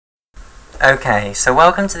Okay, so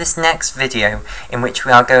welcome to this next video in which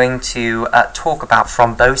we are going to talk about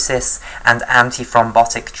thrombosis and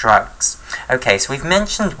antithrombotic drugs. Okay, so we've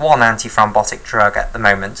mentioned one antithrombotic drug at the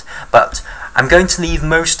moment, but I'm going to leave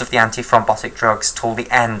most of the antithrombotic drugs till the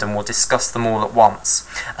end and we'll discuss them all at once.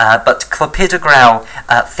 But Clopidogrel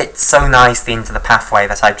fits so nicely into the pathway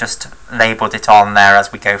that I've just labelled it on there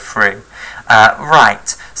as we go through.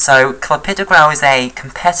 Right, so Clopidogrel is a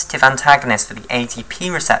competitive antagonist for the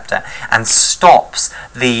ATP receptor and stops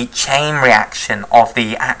the chain reaction of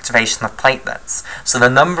the activation of platelets. So the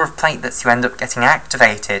number of platelets you end up getting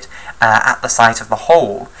activated at the site of the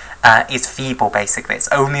hole is feeble, basically. It's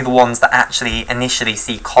only the ones that actually initially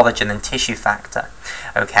see collagen and tissue factor.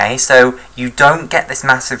 Okay, so you don't get this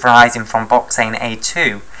massive rise in thromboxane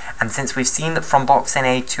A2, and since we've seen that thromboxane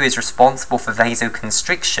A2 is responsible for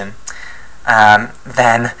vasoconstriction,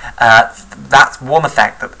 then that's one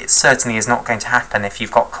effect that it certainly is not going to happen if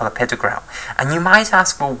you've got Clopidogrel. And you might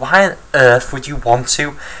ask, well, why on earth would you want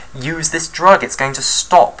to use this drug? It's going to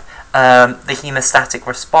stop the hemostatic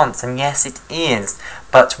response, and yes, it is,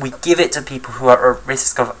 but we give it to people who are at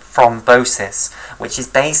risk of thrombosis, which is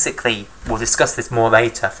basically, we'll discuss this more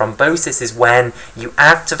later, thrombosis is when you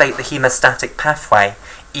activate the hemostatic pathway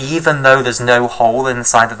even though there's no hole in the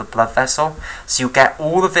side of the blood vessel. So you get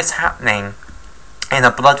all of this happening in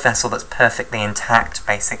a blood vessel that's perfectly intact,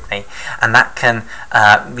 basically, and that can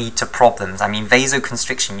lead to problems. I mean,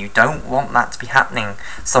 vasoconstriction, you don't want that to be happening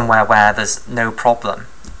somewhere where there's no problem,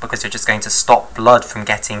 because you're just going to stop blood from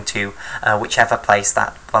getting to whichever place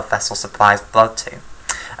that blood vessel supplies blood to.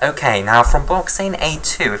 Okay, now thromboxane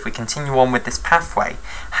A2, if we continue on with this pathway,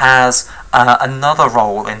 has another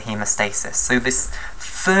role in hemostasis. So this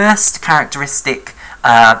first characteristic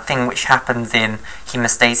thing which happens in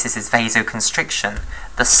hemostasis is vasoconstriction.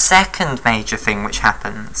 The second major thing which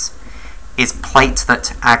happens is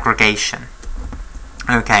platelet aggregation.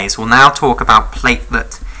 Okay, so we'll now talk about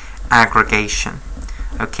platelet aggregation.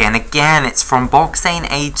 Okay, and again, it's thromboxane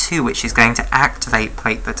A2 which is going to activate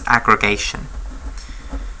platelet aggregation.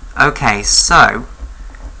 Okay, so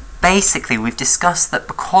basically we've discussed that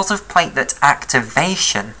because of platelet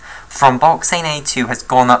activation, thromboxane A2 has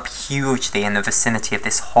gone up hugely in the vicinity of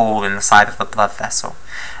this hole in the side of the blood vessel.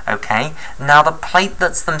 Okay, now the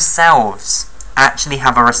platelets themselves actually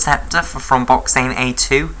have a receptor for thromboxane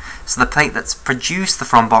A2, so the platelets produce the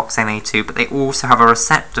thromboxane A2, but they also have a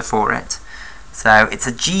receptor for it. So it's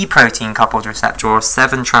a G protein coupled receptor, or a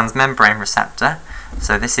 7-transmembrane receptor.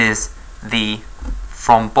 So this is the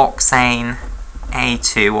thromboxane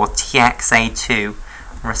A2 or TXA2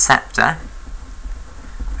 receptor.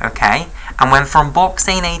 Okay, and when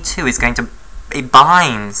thromboxane A2 is going to, it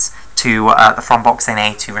binds to the thromboxane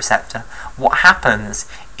A2 receptor, what happens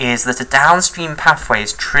is that a downstream pathway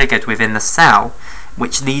is triggered within the cell,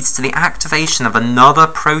 which leads to the activation of another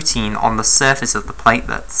protein on the surface of the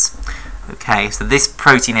platelets. Okay, so this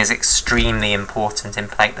protein is extremely important in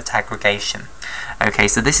platelet aggregation. Okay,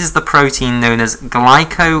 so this is the protein known as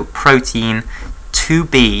glycoprotein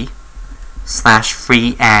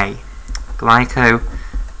 2B/3A.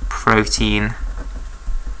 Glycoprotein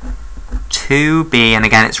 2B, and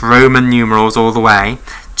again it's Roman numerals all the way,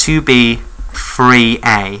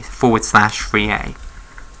 2B3A/3A.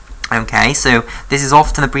 Okay, so this is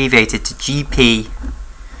often abbreviated to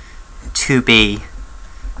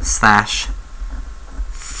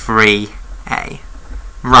GP2B/3A.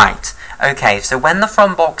 Right. Okay, so when the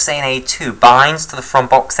thromboxane A2 binds to the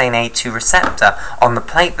thromboxane A2 receptor on the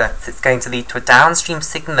platelets, it's going to lead to a downstream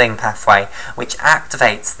signaling pathway which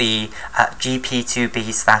activates the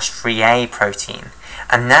GP2B/3A protein.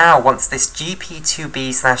 And now, once this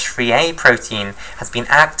GP2B/3A protein has been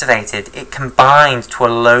activated, it can bind to a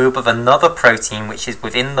lobe of another protein which is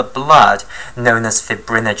within the blood known as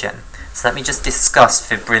fibrinogen. So let me just discuss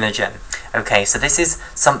fibrinogen. Okay, so this is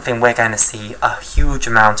something we're going to see a huge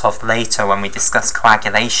amount of later when we discuss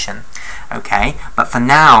coagulation. Okay, but for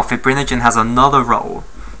now, fibrinogen has another role.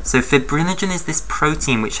 So fibrinogen is this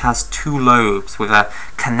protein which has two lobes with a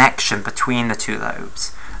connection between the two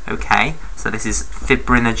lobes. Okay, so this is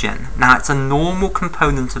fibrinogen. Now it's a normal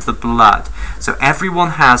component of the blood. So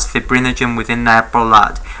everyone has fibrinogen within their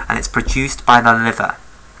blood, and it's produced by the liver.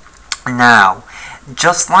 Now,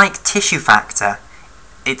 just like tissue factor,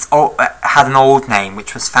 it had an old name,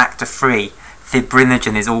 which was factor 3.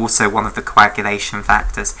 Fibrinogen is also one of the coagulation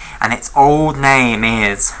factors, and its old name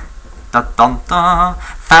is Da, dun, da.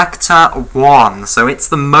 Factor 1. So it's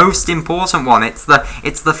the most important one. It's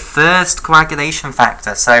the first coagulation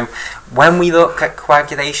factor. So when we look at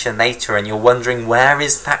coagulation later and you're wondering where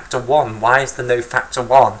is factor 1, why is there no factor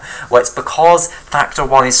 1? Well, it's because factor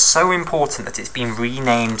 1 is so important that it's been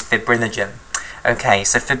renamed fibrinogen. Okay,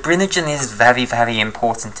 so fibrinogen is very, very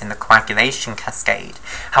important in the coagulation cascade.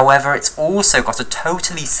 However, it's also got a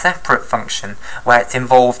totally separate function where it's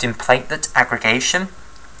involved in platelet aggregation.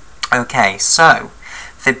 Okay, so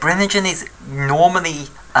fibrinogen is normally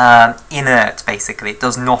inert, basically. It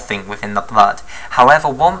does nothing within the blood. However,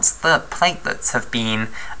 once the platelets have been,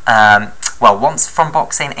 once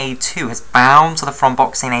thromboxane A2 has bound to the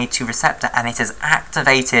thromboxane A2 receptor and it has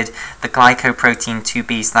activated the glycoprotein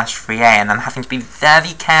 2B/3A, and I'm having to be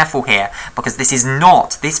very careful here because this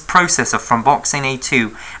process of thromboxane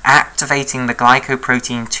A2 activating the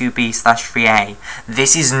glycoprotein 2B/3A,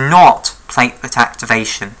 this is not platelet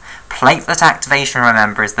activation. Platelet activation,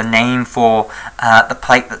 remember, is the name for the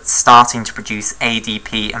platelets starting to produce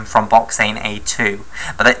ADP and thromboxane A2.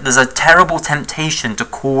 But there's a terrible temptation to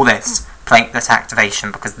call this platelet activation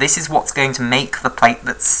because this is what's going to make the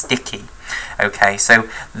platelets sticky. Okay, so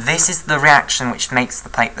this is the reaction which makes the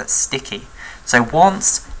platelets sticky. So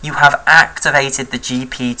once you have activated the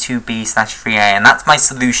GP2B/3A, and that's my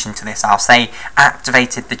solution to this, I'll say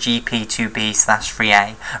activated the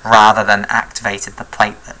GP2B/3A rather than activated the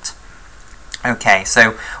platelet. Okay,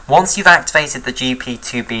 so once you've activated the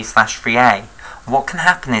GP2B/3A, what can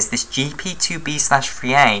happen is this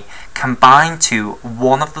GP2B/3A can bind to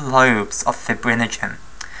one of the lobes of fibrinogen.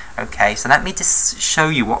 Okay, so let me just show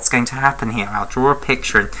you what's going to happen here. I'll draw a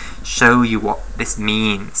picture and show you what this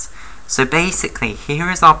means. So basically,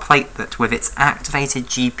 here is our platelet with its activated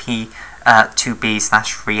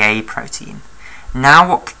GP2B/3A protein. Now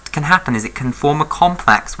what can happen is it can form a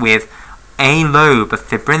complex with a lobe of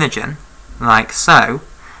fibrinogen, like so,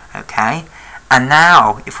 okay? And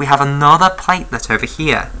now, if we have another platelet over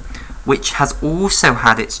here, which has also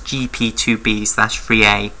had its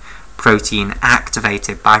GP2B/3A protein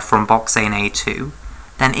activated by thromboxane A2,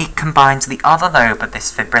 then it can bind to the other lobe of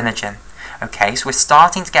this fibrinogen. Okay, so we're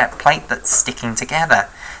starting to get platelets sticking together.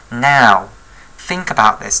 Now, think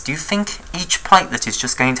about this. Do you think each platelet is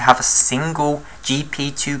just going to have a single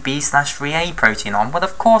GP2B/3A protein on? Well,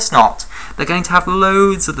 of course not. They're going to have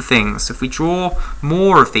loads of the things. So if we draw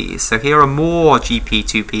more of these, so here are more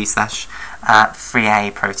GP2B/3A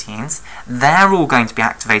proteins, they're all going to be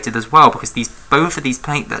activated as well because both of these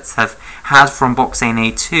platelets have had thromboxane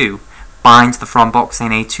A2 bind to the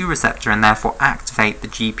thromboxane A2 receptor and therefore activate the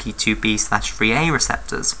GP2B/3A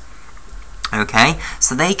receptors. Okay,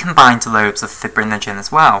 so they can bind to lobes of fibrinogen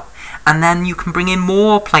as well. And then you can bring in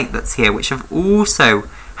more platelets here which have also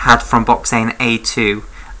had thromboxane A2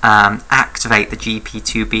 activate the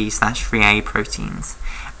GP2B/3A proteins.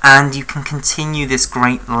 And you can continue this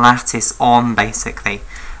great lattice on, basically.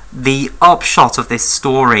 The upshot of this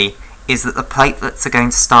story is that the platelets are going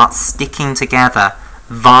to start sticking together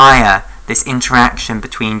via this interaction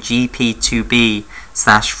between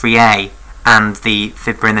GP2B/3A and the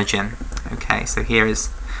fibrinogen. Okay, so here is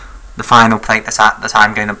the final platelet that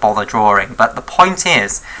I'm going to bother drawing. But the point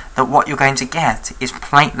is that what you're going to get is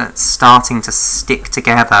platelets starting to stick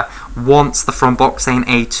together once the thromboxane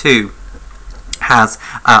A2 has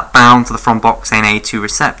bound to the thromboxane A2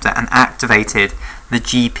 receptor and activated the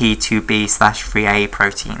GP2B/3A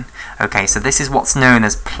protein. Okay, so this is what's known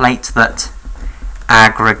as platelet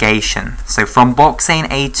aggregation. So thromboxane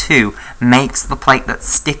A2 makes the platelet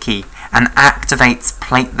sticky and activates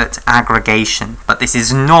platelet aggregation, but this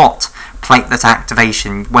is not platelet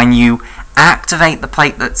activation. When you activate the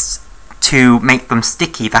platelets to make them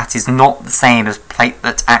sticky, that is not the same as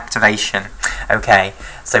platelet activation. Okay,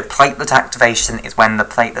 so platelet activation is when the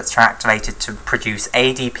platelets are activated to produce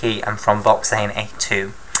ADP and thromboxane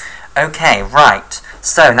A2. Okay, right,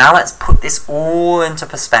 so now let's put this all into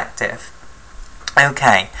perspective.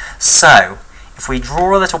 Okay, so if we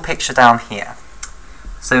draw a little picture down here,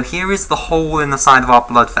 so here is the hole in the side of our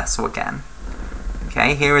blood vessel again.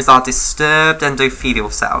 Okay, here is our disturbed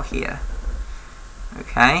endothelial cell here.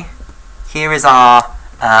 Okay, here is our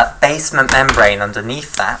basement membrane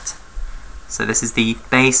underneath that. So this is the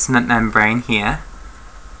basement membrane here.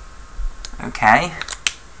 Okay,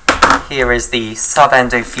 here is the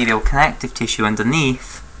subendothelial connective tissue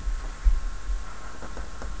underneath,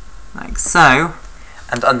 like so.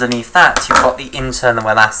 And underneath that, you've got the internal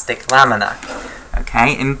elastic lamina,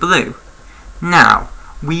 okay, in blue. Now,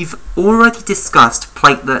 we've already discussed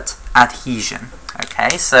platelet adhesion,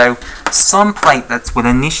 okay, so some platelets will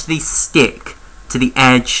initially stick to the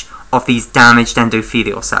edge of these damaged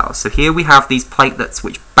endothelial cells. So here we have these platelets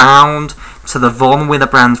which bound to the von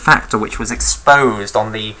Willebrand factor, which was exposed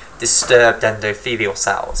on the disturbed endothelial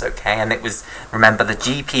cells, okay? And it was, remember, the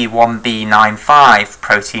GP1b95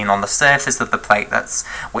 protein on the surface of the platelets,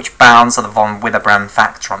 which bounds to the von Willebrand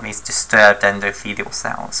factor on these disturbed endothelial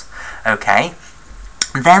cells, okay?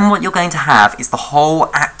 Then what you're going to have is the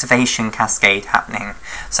whole activation cascade happening.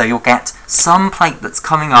 So you'll get some platelets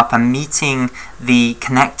coming up and meeting the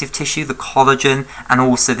connective tissue, the collagen, and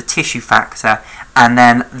also the tissue factor, and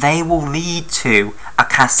then they will lead to a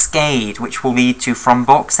cascade which will lead to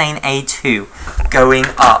thromboxane A2 going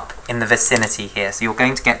up in the vicinity here. So you're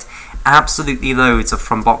going to get absolutely loads of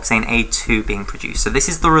thromboxane A2 being produced. So this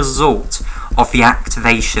is the result of the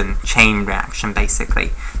activation chain reaction,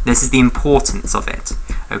 basically. This is the importance of it.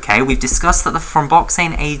 Okay, we've discussed that the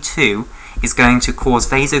thromboxane A2 is going to cause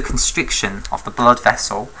vasoconstriction of the blood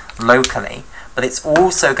vessel locally, but it's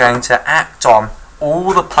also going to act on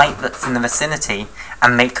all the platelets in the vicinity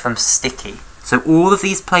and make them sticky. So all of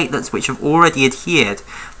these platelets which have already adhered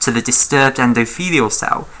to the disturbed endothelial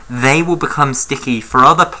cell, they will become sticky for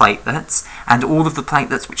other platelets, and all of the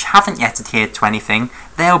platelets which haven't yet adhered to anything,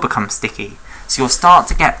 they'll become sticky. So you'll start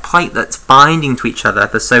to get platelets binding to each other,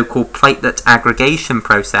 the so-called platelet aggregation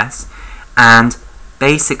process, and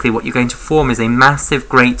basically what you're going to form is a massive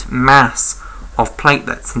great mass of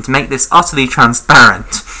platelets. And to make this utterly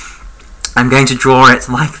transparent, I'm going to draw it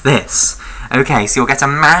like this. Okay, so you'll get a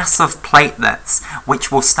mass of platelets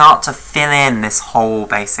which will start to fill in this hole,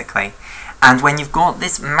 basically. And when you've got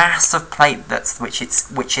this mass of platelets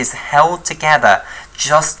which is held together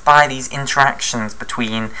just by these interactions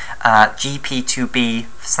between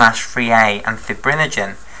GP2B/3A and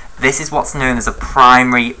fibrinogen, this is what's known as a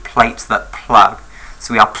primary platelet plug.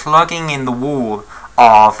 So we are plugging in the wall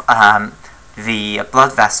of the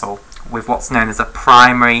blood vessel with what's known as a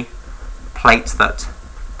primary platelet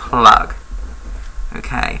plug.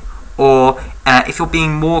 Okay, or if you're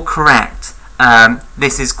being more correct,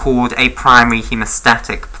 this is called a primary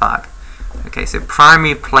hemostatic plug. Okay, so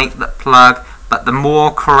primary platelet plug, but the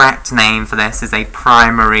more correct name for this is a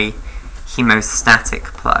primary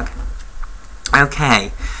hemostatic plug.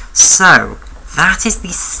 Okay, so that is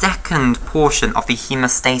the second portion of the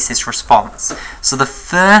hemostasis response. So the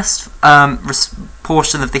first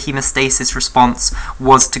portion of the hemostasis response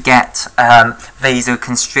was to get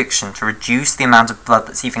vasoconstriction, to reduce the amount of blood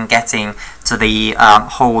that's even getting to the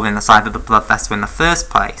hole in the side of the blood vessel in the first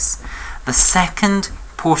place. The second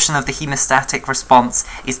portion of the hemostatic response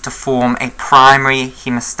is to form a primary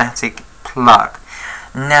hemostatic plug.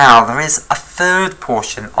 Now, there is a third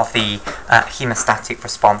portion of the hemostatic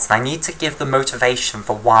response, and I need to give the motivation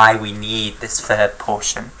for why we need this third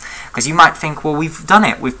portion. Because you might think, well, we've done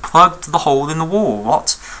it, we've plugged the hole in the wall,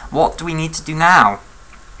 what do we need to do now?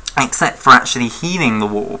 Except for actually healing the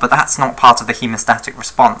wall, but that's not part of the hemostatic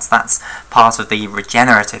response, that's part of the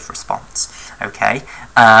regenerative response, okay?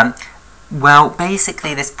 Well,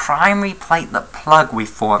 basically, this primary platelet plug we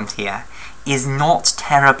formed here is not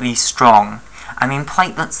terribly strong. I mean,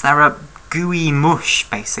 platelets, they're a gooey mush,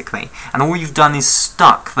 basically, and all you've done is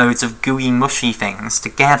stuck loads of gooey, mushy things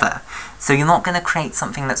together, so you're not going to create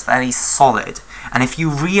something that's very solid. And if you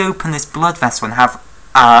reopen this blood vessel and have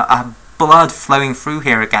blood flowing through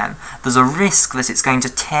here again, there's a risk that it's going to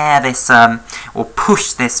tear this, or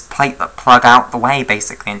push this platelet plug out the way,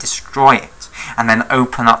 basically, and destroy it, and then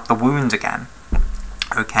open up the wound again.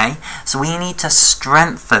 Okay, so we need to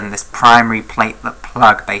strengthen this primary platelet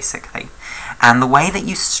plug, basically. And the way that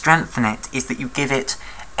you strengthen it is that you give it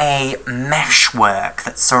a meshwork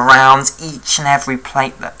that surrounds each and every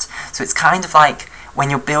platelet. So it's kind of like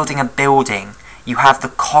when you're building a building, you have the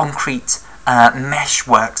concrete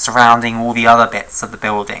meshwork surrounding all the other bits of the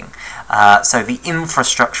building. So the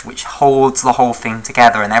infrastructure which holds the whole thing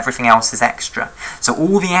together, and everything else is extra. So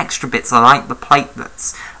all the extra bits are like the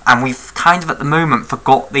platelets, and we've kind of at the moment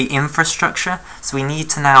forgot the infrastructure, so we need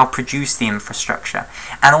to now produce the infrastructure.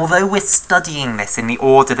 And although we're studying this in the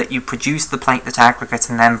order that you produce the platelet aggregate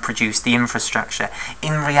and then produce the infrastructure,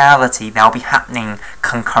 in reality they'll be happening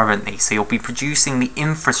concurrently. So you'll be producing the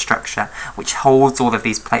infrastructure which holds all of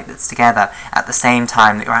these platelets together at the same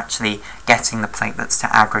time that you're actually getting the platelets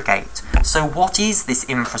to aggregate. So what is this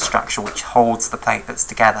infrastructure which holds the platelets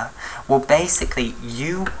together? Well, basically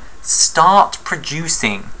you start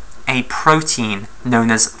producing a protein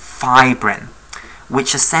known as fibrin,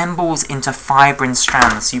 which assembles into fibrin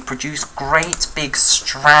strands. So you produce great big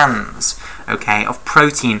strands, okay, of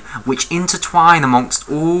protein which intertwine amongst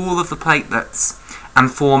all of the platelets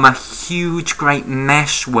and form a huge great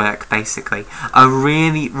meshwork, basically, a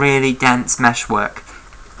really, really dense meshwork.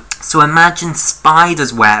 So imagine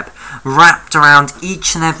spider's web wrapped around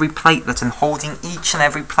each and every platelet and holding each and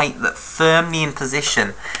every platelet firmly in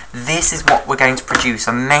position. This is what we're going to produce,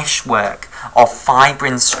 a meshwork of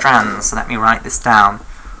fibrin strands. So let me write this down.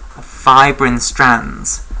 Fibrin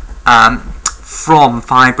strands from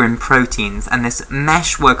fibrin proteins, and this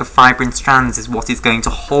meshwork of fibrin strands is what is going to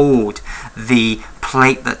hold the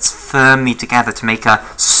platelets firmly together to make a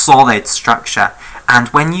solid structure. And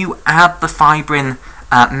when you add the fibrin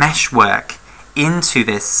meshwork into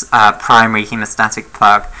this primary hemostatic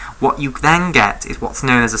plug, what you then get is what's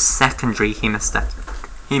known as a secondary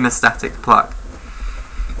hemostatic plug.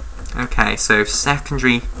 Okay, so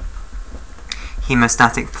secondary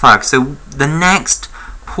hemostatic plug. So the next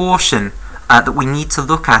portion that we need to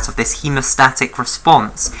look at of this hemostatic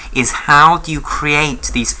response is how do you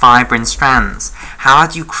create these fibrin strands? How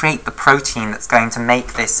do you create the protein that's going to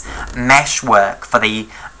make this meshwork for the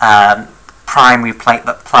primary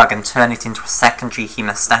platelet plug and turn it into a secondary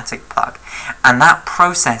hemostatic plug? And that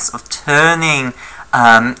process of turning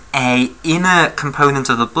a inner component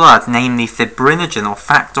of the blood, namely fibrinogen or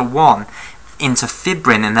factor 1, into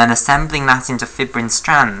fibrin and then assembling that into fibrin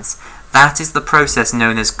strands, that is the process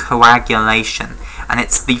known as coagulation, and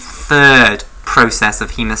it's the third process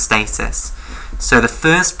of hemostasis. So the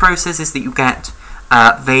first process is that you get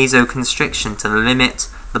vasoconstriction to limit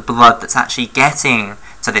the blood that's actually getting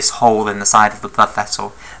to this hole in the side of the blood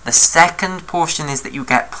vessel. The second portion is that you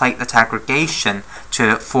get platelet aggregation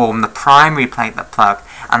to form the primary platelet plug,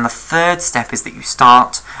 and the third step is that you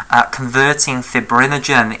start converting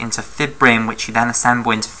fibrinogen into fibrin, which you then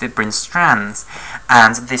assemble into fibrin strands,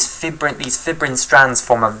 and these fibrin strands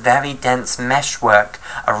form a very dense meshwork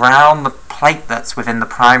around the platelets within the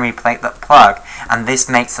primary platelet plug, and this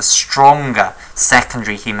makes a stronger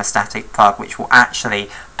secondary hemostatic plug, which will actually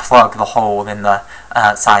plug the hole in the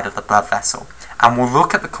side of the blood vessel. And we'll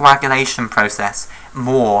look at the coagulation process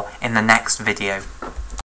more in the next video.